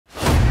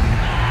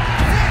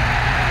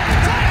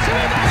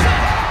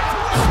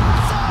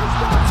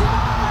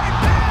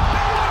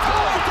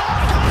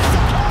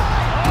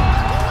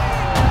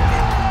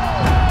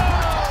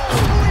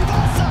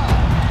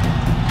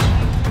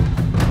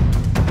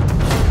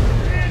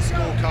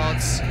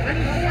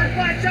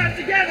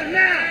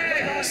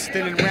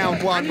Still in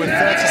round one with 30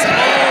 seconds.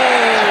 Oh!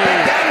 How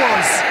big that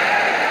was!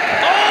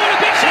 Oh, and a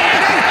big shot!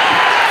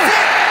 Oh!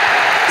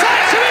 Tai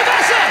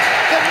Tuivasa!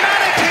 The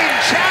mannequin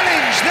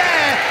challenge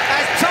there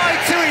as Tai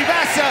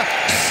Tuivasa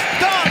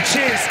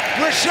starches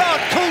Rashad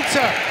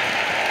Coulter.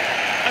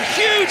 A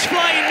huge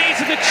flying knee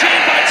to the chin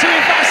by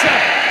Tuivasa.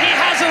 He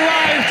has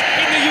arrived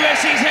in the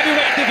UFC's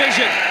heavyweight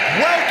division.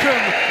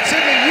 Welcome to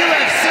the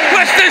UFC.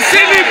 Western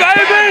Sydney,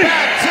 baby!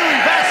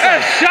 Tuivasa.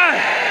 Shot.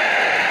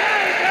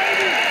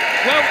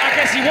 Well, I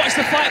guess he watched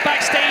the fight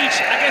backstage.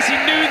 I guess he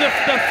knew the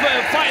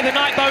fight of the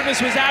night bonus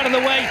was out of the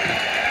way.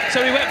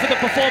 So he went for the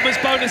performance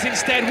bonus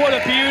instead. What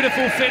a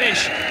beautiful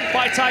finish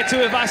by Tai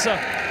Tuivasa.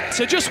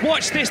 So just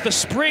watch this, the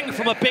spring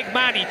from a big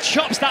man. He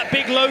chops that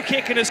big low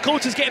kick, and as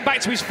Coulter's getting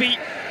back to his feet,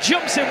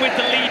 jumps in with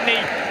the lead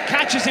knee,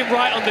 catches him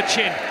right on the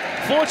chin.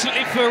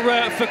 Fortunately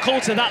for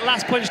Coulter, that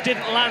last punch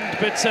didn't land,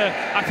 but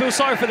I feel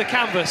sorry for the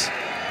canvas.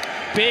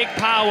 Big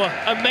power,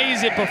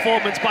 amazing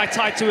performance by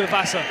Tai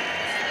Tuivasa.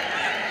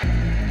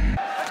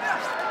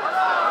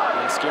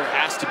 Asker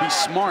has to be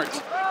smart.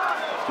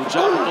 Good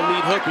job with the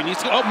lead hook. He needs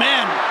to, oh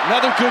man,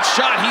 another good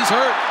shot. He's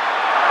hurt.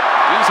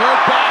 He's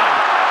hurt bad.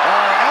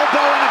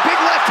 Elbow and a big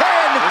left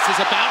hand. This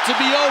is about to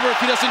be over if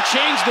he doesn't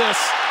change this.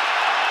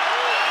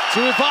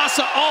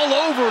 Tuivasa all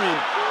over him.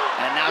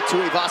 And now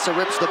Tuivasa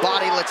rips the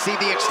body. Let's see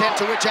the extent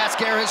to which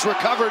Asker has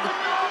recovered.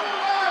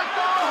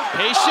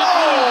 Patient.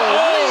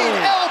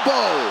 Lead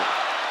elbow.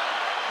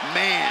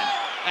 Man.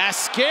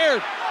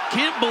 Asker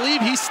can't believe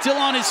he's still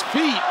on his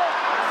feet.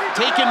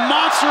 Taking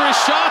monstrous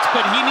shots,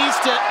 but he needs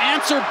to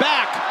answer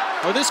back,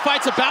 or this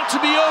fight's about to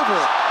be over.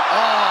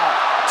 Oh,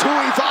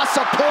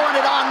 Tuivasa pouring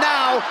it on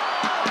now.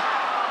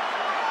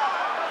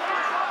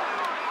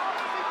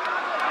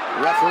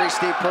 Referee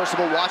Steve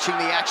Percival watching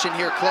the action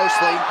here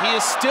closely. He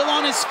is still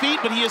on his feet,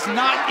 but he is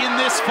not in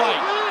this fight.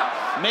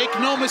 Make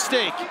no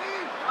mistake.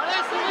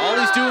 All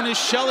he's doing is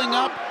shelling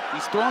up.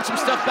 He's throwing some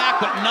stuff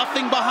back, but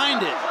nothing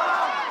behind it.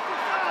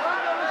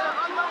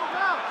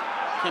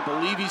 Can't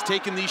believe he's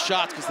taking these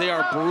shots because they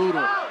are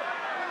brutal.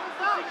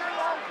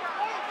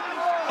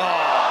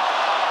 Oh,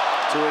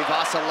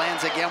 Tuivasa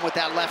lands again with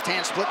that left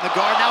hand, splitting the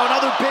guard. Now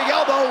another big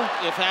elbow.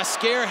 If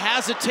Asker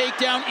has a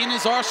takedown in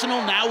his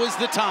arsenal, now is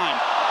the time.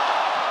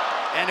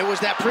 And it was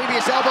that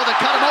previous elbow that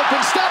cut him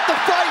open. Stop the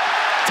fight.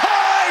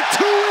 Tai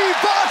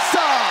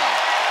Tuivasa.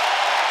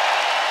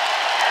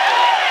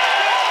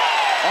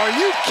 Are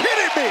you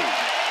kidding me?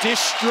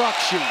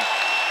 Destruction.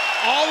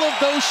 All of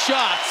those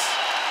shots.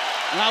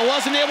 And I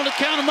wasn't able to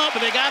count them up,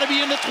 but they got to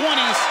be in the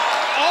 20s.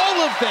 All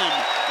of them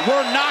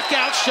were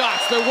knockout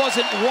shots. There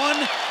wasn't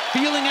one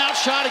feeling out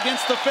shot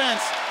against the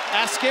fence.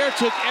 Asker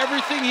took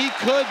everything he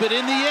could, but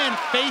in the end,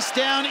 face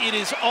down, it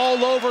is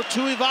all over.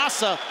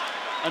 Tuivasa,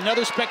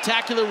 another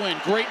spectacular win.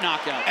 Great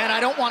knockout. And I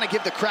don't want to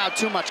give the crowd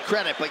too much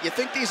credit, but you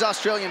think these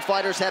Australian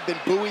fighters have been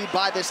buoyed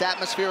by this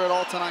atmosphere at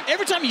all tonight?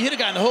 Every time you hit a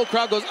guy, and the whole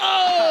crowd goes,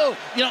 oh,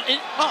 you know,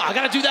 oh, I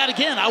got to do that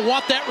again. I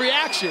want that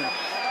reaction.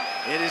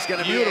 It is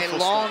going to be a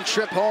long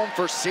trip home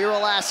for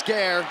Cyril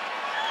Asker.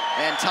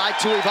 And Tai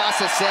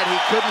Tuivasa said he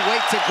couldn't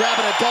wait to grab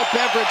an adult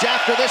beverage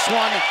after this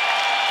one.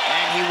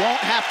 And he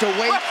won't have to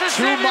wait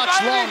too much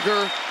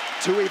longer.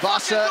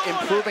 Tuivasa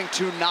improving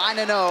to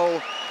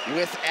 9-0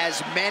 with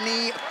as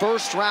many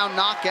first-round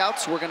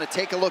knockouts. We're going to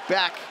take a look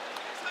back.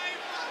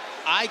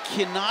 I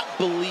cannot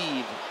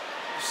believe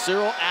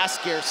Cyril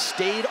Asker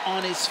stayed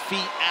on his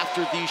feet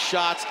after these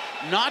shots.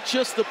 Not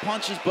just the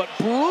punches, but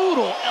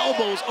brutal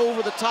elbows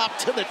over the top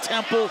to the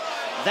temple.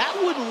 That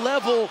would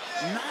level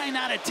 9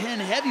 out of 10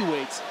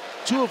 heavyweights.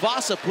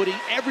 Tuivasa putting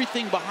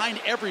everything behind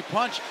every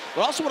punch.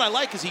 But also what I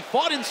like is he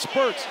fought in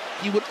spurts.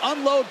 He would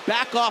unload,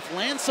 back off,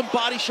 land some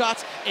body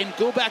shots, and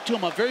go back to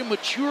him. A very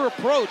mature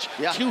approach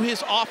to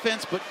his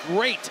offense, but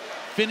great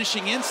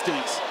finishing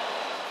instincts.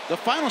 The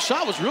final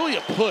shot was really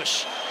a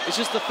push. It's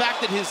just the fact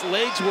that his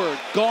legs were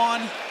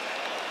gone.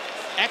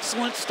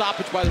 Excellent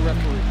stoppage by the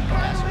referee.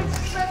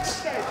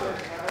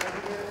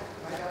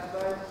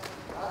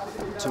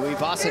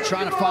 Tuivasa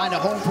trying to find a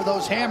home for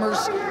those hammers.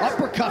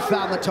 Uppercut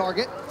found the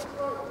target.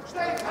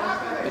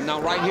 And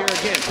now right here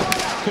again,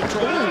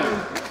 control.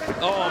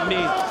 Oh, me.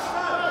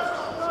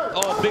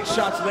 Oh, big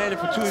shots landed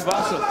for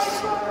Tuivasa.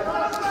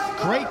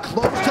 Great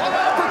close to the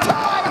bell for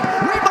Tai.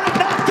 We might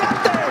not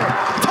get there.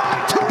 Tai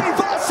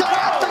Tuivasa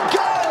at the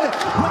gun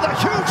with a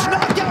huge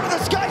knockout of the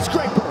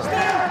skyscraper.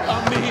 I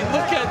mean,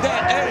 look at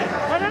that. Hey.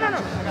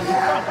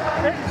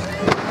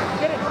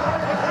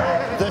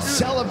 The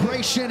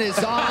celebration is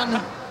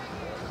on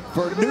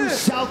for New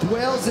South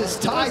Wales'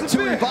 Tai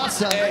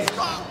Tuivasa.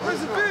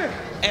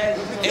 And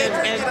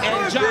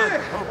John,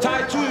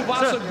 Tai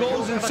Tuivasa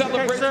goes and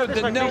celebrates with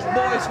the Nelk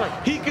Boys.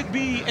 He could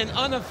be an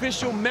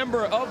unofficial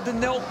member of the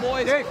Nelk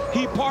Boys.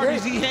 He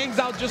parties, he hangs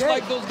out just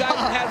like those guys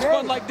and has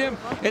fun like them.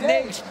 And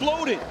they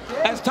exploded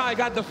as Tai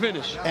got the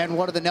finish. And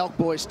one of the Nelk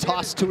Boys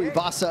tossed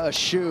Tuivasa a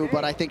shoe,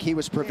 but I think he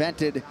was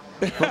prevented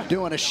from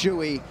doing a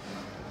shoey.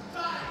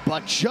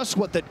 But just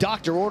what the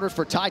doctor ordered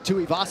for Tai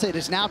Tuivasa. It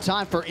is now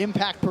time for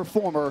Impact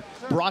Performer,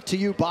 brought to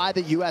you by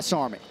the U.S.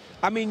 Army.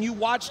 I mean, you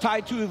watch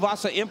Tai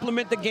Tuivasa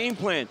implement the game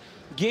plan,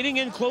 getting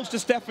in close to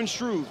Stefan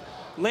Struve,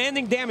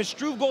 landing damage.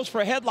 Struve goes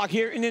for a headlock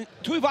here, and then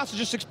Tuivasa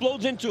just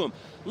explodes into him.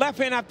 Left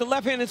hand after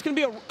left hand. It's going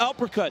to be an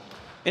uppercut.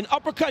 An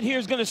uppercut here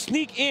is going to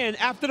sneak in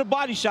after the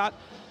body shot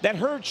that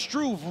hurt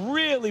Struve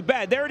really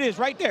bad. There it is,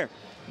 right there.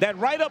 That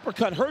right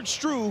uppercut hurt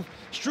Struve.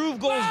 Struve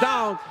goes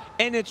down,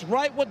 and it's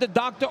right what the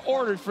doctor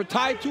ordered for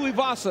Tai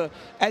Tuivasa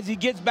as he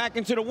gets back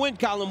into the win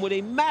column with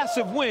a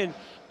massive win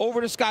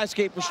over the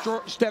skyscraper,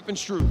 Stefan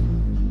Struve.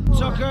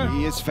 Tucker.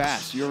 He is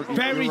fast. You're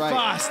very right.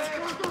 fast.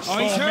 Oh,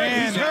 he's hurt.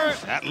 Man. He's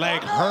hurt. That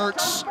leg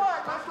hurts.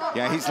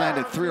 Yeah, he's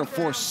landed 3 or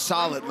 4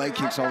 solid leg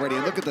kicks already.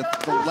 And look at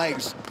the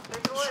legs.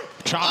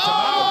 Chopped him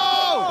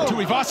out.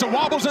 Tuivasa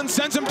wobbles and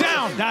sends him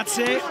down. That's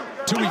it.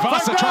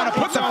 Tuivasa trying to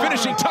put the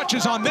finishing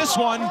touches on this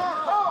one.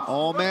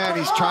 Oh, man,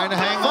 he's trying to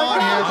hang on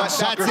here, but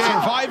that's it.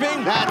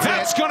 Surviving.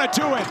 That's going to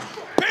do it.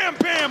 Bam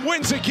Bam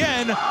wins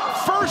again.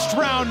 First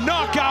round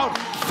knockout.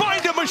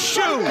 Find him a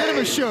shoe. Get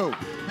him a shoe.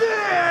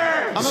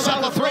 I'm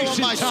about to throw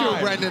him my shoe,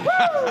 Brendan.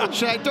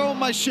 Should I throw him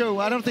my shoe?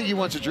 I don't think he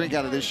wants a drink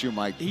out of this shoe,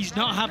 Mike. He's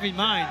not having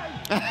mine.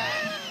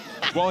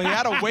 Well, he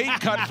had a weight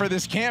cut for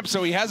this camp,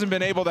 so he hasn't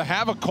been able to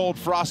have a cold,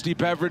 frosty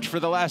beverage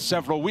for the last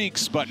several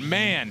weeks. But,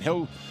 man,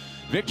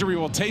 victory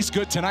will taste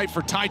good tonight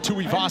for Tai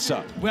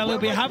Tuivasa. Well, he'll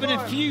be having a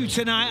few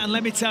tonight, and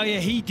let me tell you,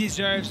 he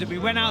deserves it. We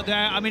went out there.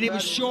 I mean, it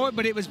was short,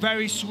 but it was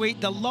very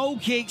sweet. The low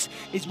kicks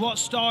is what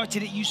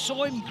started it. You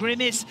saw him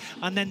grimace,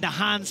 and then the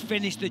hands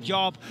finished the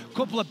job. A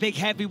couple of big,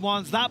 heavy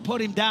ones. That put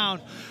him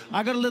down.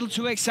 I got a little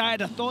too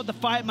excited. I thought the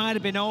fight might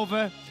have been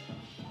over.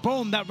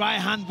 Boom, that right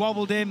hand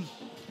wobbled him.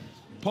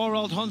 Poor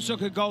old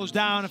Hunsucker goes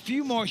down. A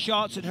few more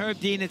shots, and Herb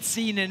Dean had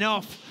seen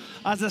enough.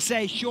 As I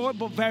say, short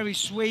but very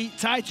sweet.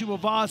 Tai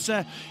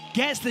Tuivasa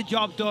gets the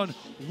job done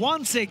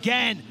once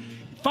again.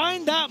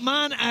 Find that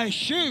man a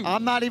shoe.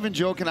 I'm not even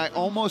joking. I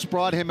almost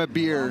brought him a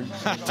beer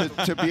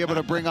to be able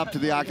to bring up to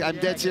the octagon.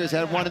 I'm dead serious. I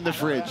had one in the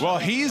fridge. Well,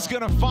 he's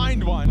going to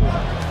find one.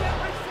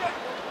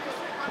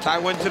 Tai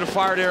went to the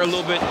fire there a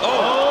little bit.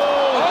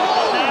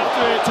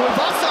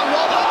 Tuivasa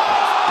wobbled.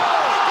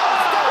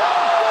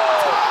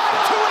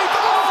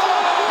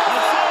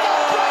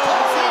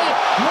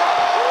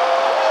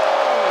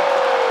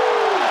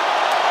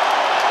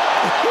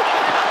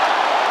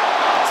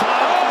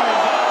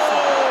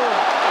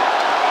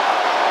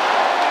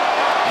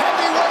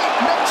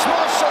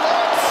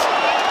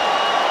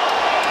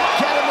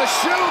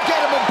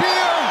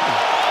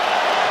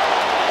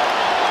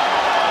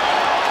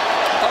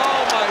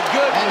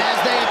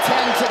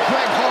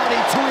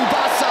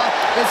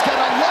 Is going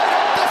to light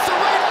up this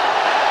arena.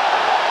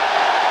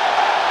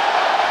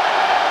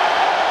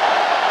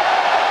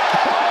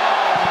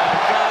 Oh, my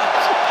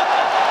gosh.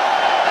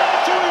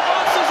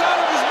 Tuivasa's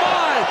out of his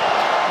mind.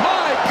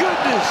 My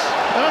goodness.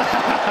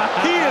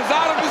 He is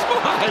out of his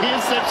mind. He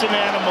is such an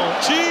animal.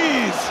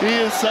 Jeez.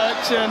 He is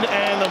such an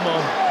animal.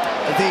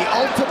 The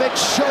ultimate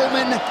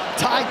showman,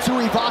 Tai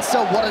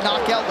Tuivasa. What a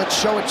knockout. Let's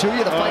show it to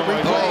you. The fight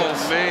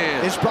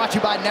replay is brought to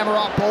you by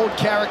Nemiroff, bold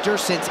character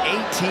since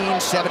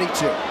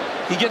 1872.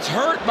 He gets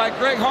hurt by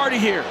Greg Hardy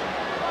here,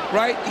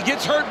 right? He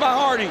gets hurt by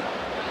Hardy.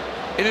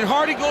 And then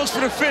Hardy goes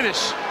for the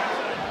finish.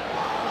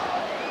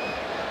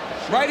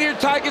 Right here,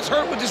 Tai gets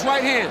hurt with his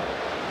right hand.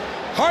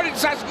 Hardy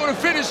decides to go to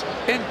finish,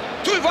 and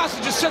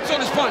Tuivasa just sits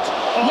on his punch.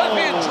 Left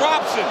hand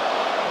drops him.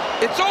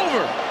 It's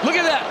over. Look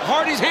at that.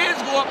 Hardy's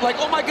hands go up like,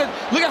 oh my God.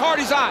 Look at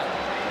Hardy's eye.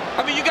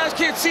 I mean, you guys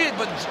can't see it,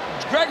 but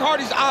Greg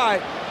Hardy's eye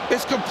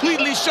is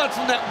completely shut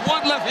from that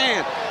one left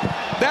hand.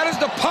 That is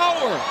the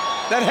power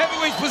that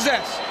heavyweights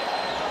possess.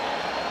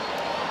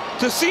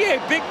 To see a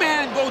big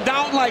man go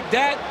down like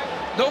that,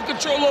 no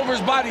control over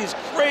his body, is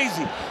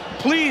crazy.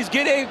 Please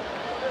get a...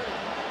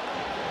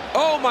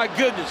 Oh, my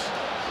goodness.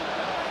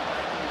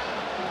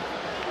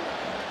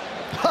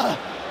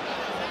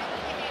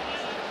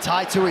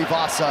 Tai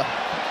Tuivasa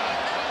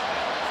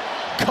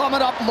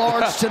coming up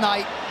large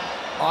tonight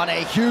on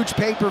a huge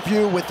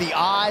pay-per-view with the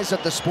eyes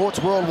of the sports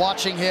world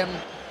watching him.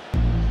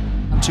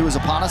 Two is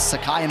upon us,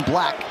 Sakai in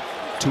black.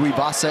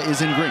 Tuivasa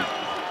is in green.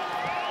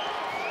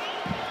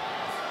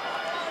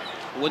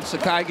 When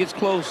Sakai gets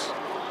close,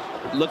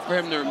 look for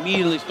him to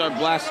immediately start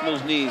blasting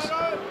those knees.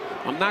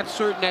 I'm not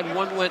certain that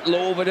one went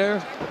low over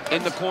there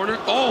in the corner.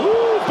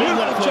 Oh,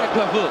 beautiful check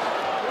left hook.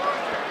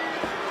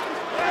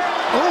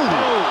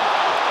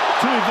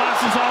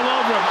 Tuivasa's all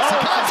over him.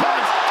 Sakai's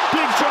hurt.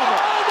 Big trouble.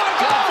 Oh my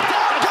God!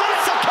 Down goes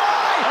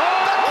Sakai!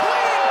 The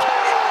clean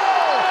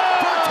KO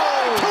for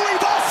Tai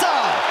Tuivasa!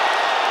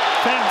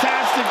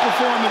 Fantastic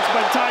performance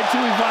by Tai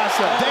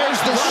Tuivasa.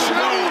 There's the shoe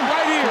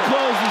right here. To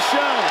close the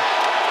show.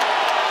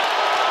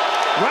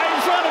 Right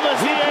in front of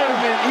us here.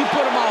 He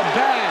put him out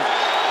bad.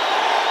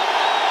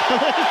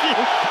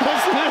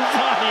 Listen to this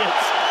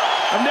audience.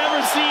 I've never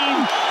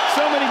seen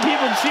so many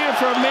people cheer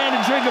for a man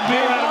to drink a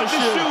beer out of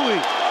a shoe.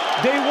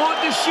 They want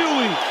the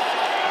shoey.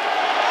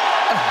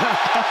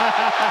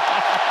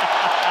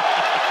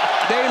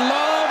 They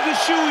love the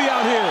shoey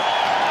out here.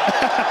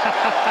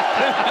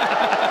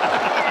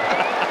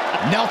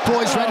 Nelf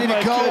Boy's ready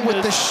to go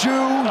with the shoe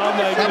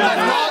and the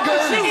logger.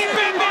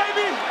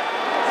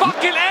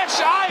 fucking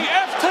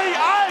S-I-F-T-A.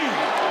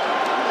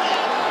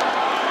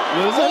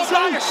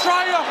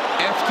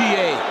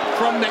 FTA,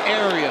 from the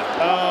area.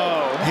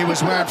 Oh. He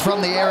was wearing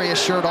from the area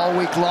shirt all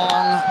week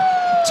long.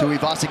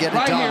 Tuivasa getting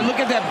it done. Right here, look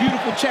at that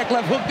beautiful check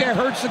left hook there.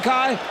 Hurts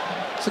Sakai.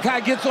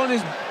 Sakai gets on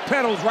his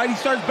pedals, right? He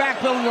starts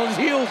backpedaling on his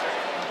heels.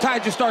 Tai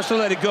just starts to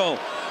let it go.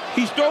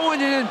 He's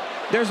throwing it in.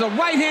 There's a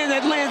right hand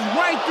that lands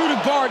right through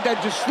the guard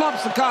that just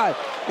slumps Sakai.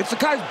 And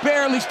Sakai's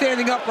barely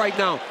standing up right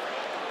now.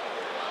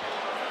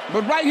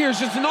 But right here is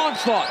just an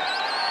onslaught.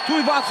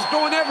 Tuivasa's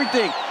throwing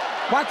everything.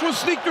 Watch one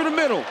sneak through the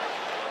middle.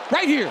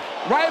 Right here,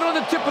 right on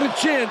the tip of the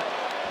chin.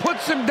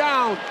 Puts him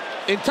down.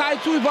 And Tai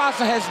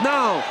Tuivasa has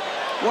now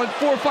won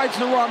 4 fights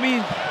in a row. I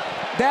mean,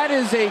 that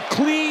is a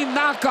clean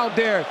knockout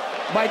there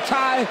by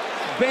Tai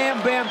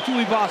Bam Bam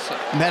Tuivasa.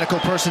 Medical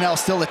personnel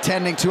still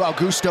attending to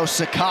Augusto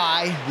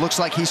Sakai. Looks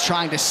like he's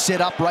trying to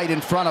sit up right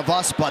in front of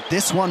us, but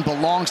this one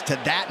belongs to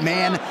that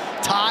man,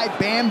 Tai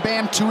Bam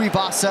Bam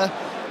Tuivasa,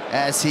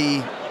 as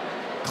he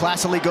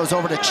classically goes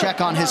over to check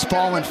on his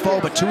fallen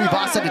foe. But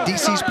Tuivasa, to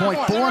DC's point,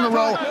 4 in a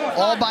row,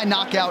 all by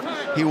knockout.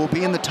 He will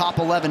be in the top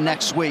 11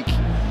 next week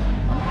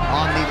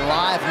on the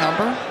live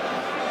number.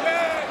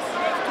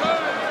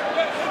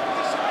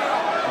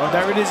 Oh,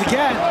 there it is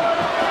again.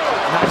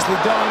 Nicely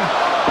done.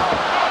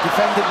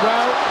 Defended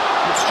well,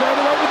 but straight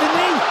away with the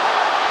knee.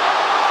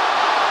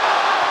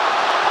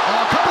 Oh,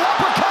 a couple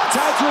uppercuts.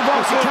 Tai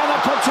Tuivasa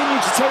cannot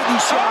continue to take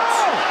these shots.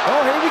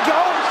 Oh, here we go.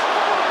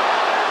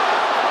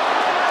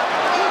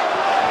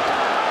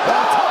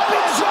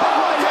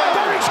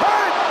 Derek's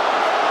hurt.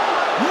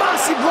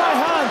 Massive right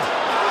hand.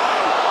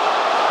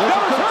 There's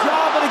a good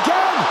job, and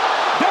again.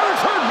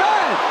 Derek's hurt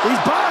bad.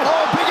 He's bad.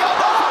 Oh, big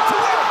elbow from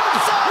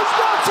Tuivasa. He's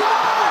not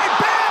tonight.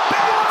 Bam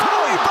Bam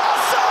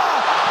Tuivasa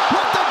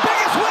with the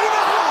biggest win of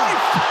his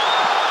life.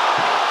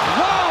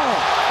 Wow.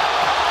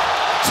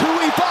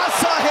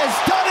 Tuivasa has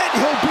done it.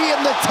 He'll be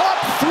in the top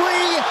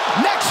 3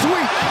 next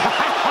week.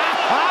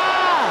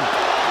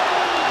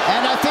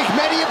 And I think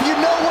many of you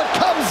know what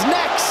comes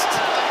next.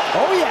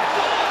 Oh, yeah.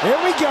 Here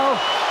we go.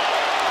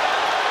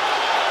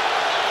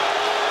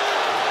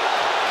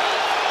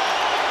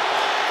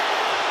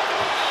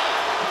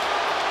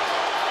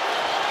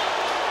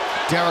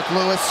 Derek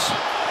Lewis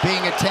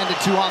being attended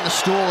to on the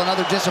stool.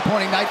 Another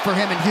disappointing night for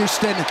him in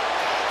Houston.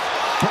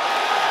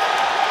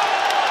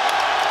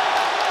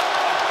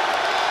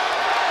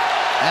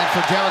 And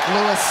for Derek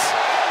Lewis,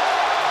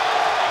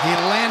 he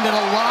landed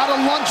a lot of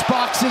lunch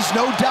boxes,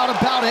 no doubt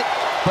about it.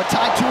 But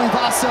Tai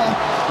Tuivasa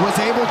was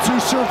able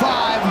to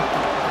survive.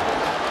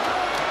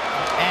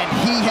 And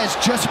he has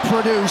just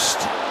produced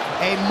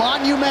a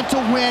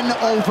monumental win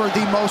over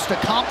the most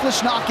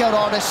accomplished knockout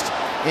artist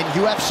in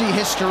UFC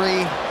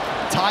history,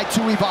 Tai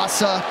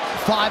Tuivasa,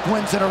 5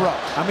 wins in a row.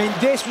 I mean,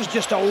 this was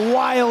just a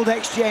wild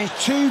exchange.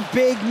 2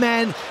 big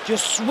men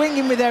just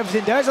swinging with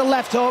everything. There's a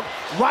left hook,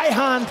 right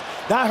hand.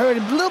 That hurt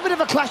him. A little bit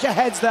of a clash of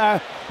heads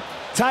there.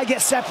 Tai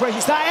gets separated.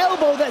 It's that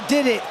elbow that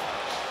did it.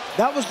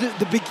 That was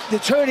the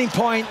turning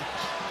point.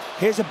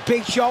 Here's a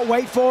big shot.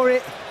 Wait for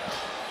it.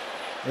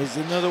 There's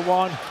another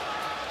one.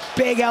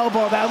 Big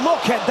elbow there.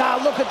 Look at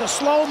that. Look at the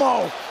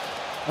slow-mo.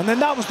 And then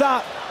that was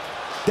that.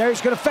 Derek's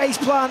going to face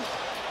plant.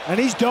 And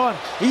he's done.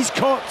 He's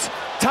cooked.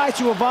 Tai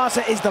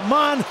Tuivasa is the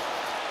man.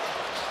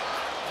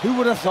 Who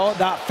would have thought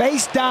that?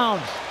 Face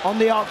down on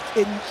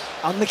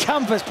the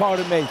canvas,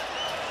 pardon me.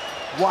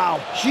 Wow,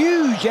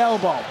 huge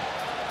elbow.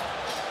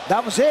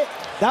 That was it.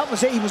 That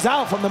was it. He was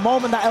out from the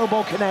moment that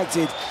elbow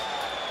connected.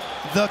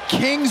 The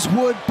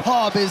Kingswood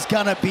Pub is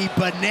gonna be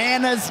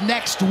bananas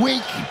next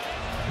week.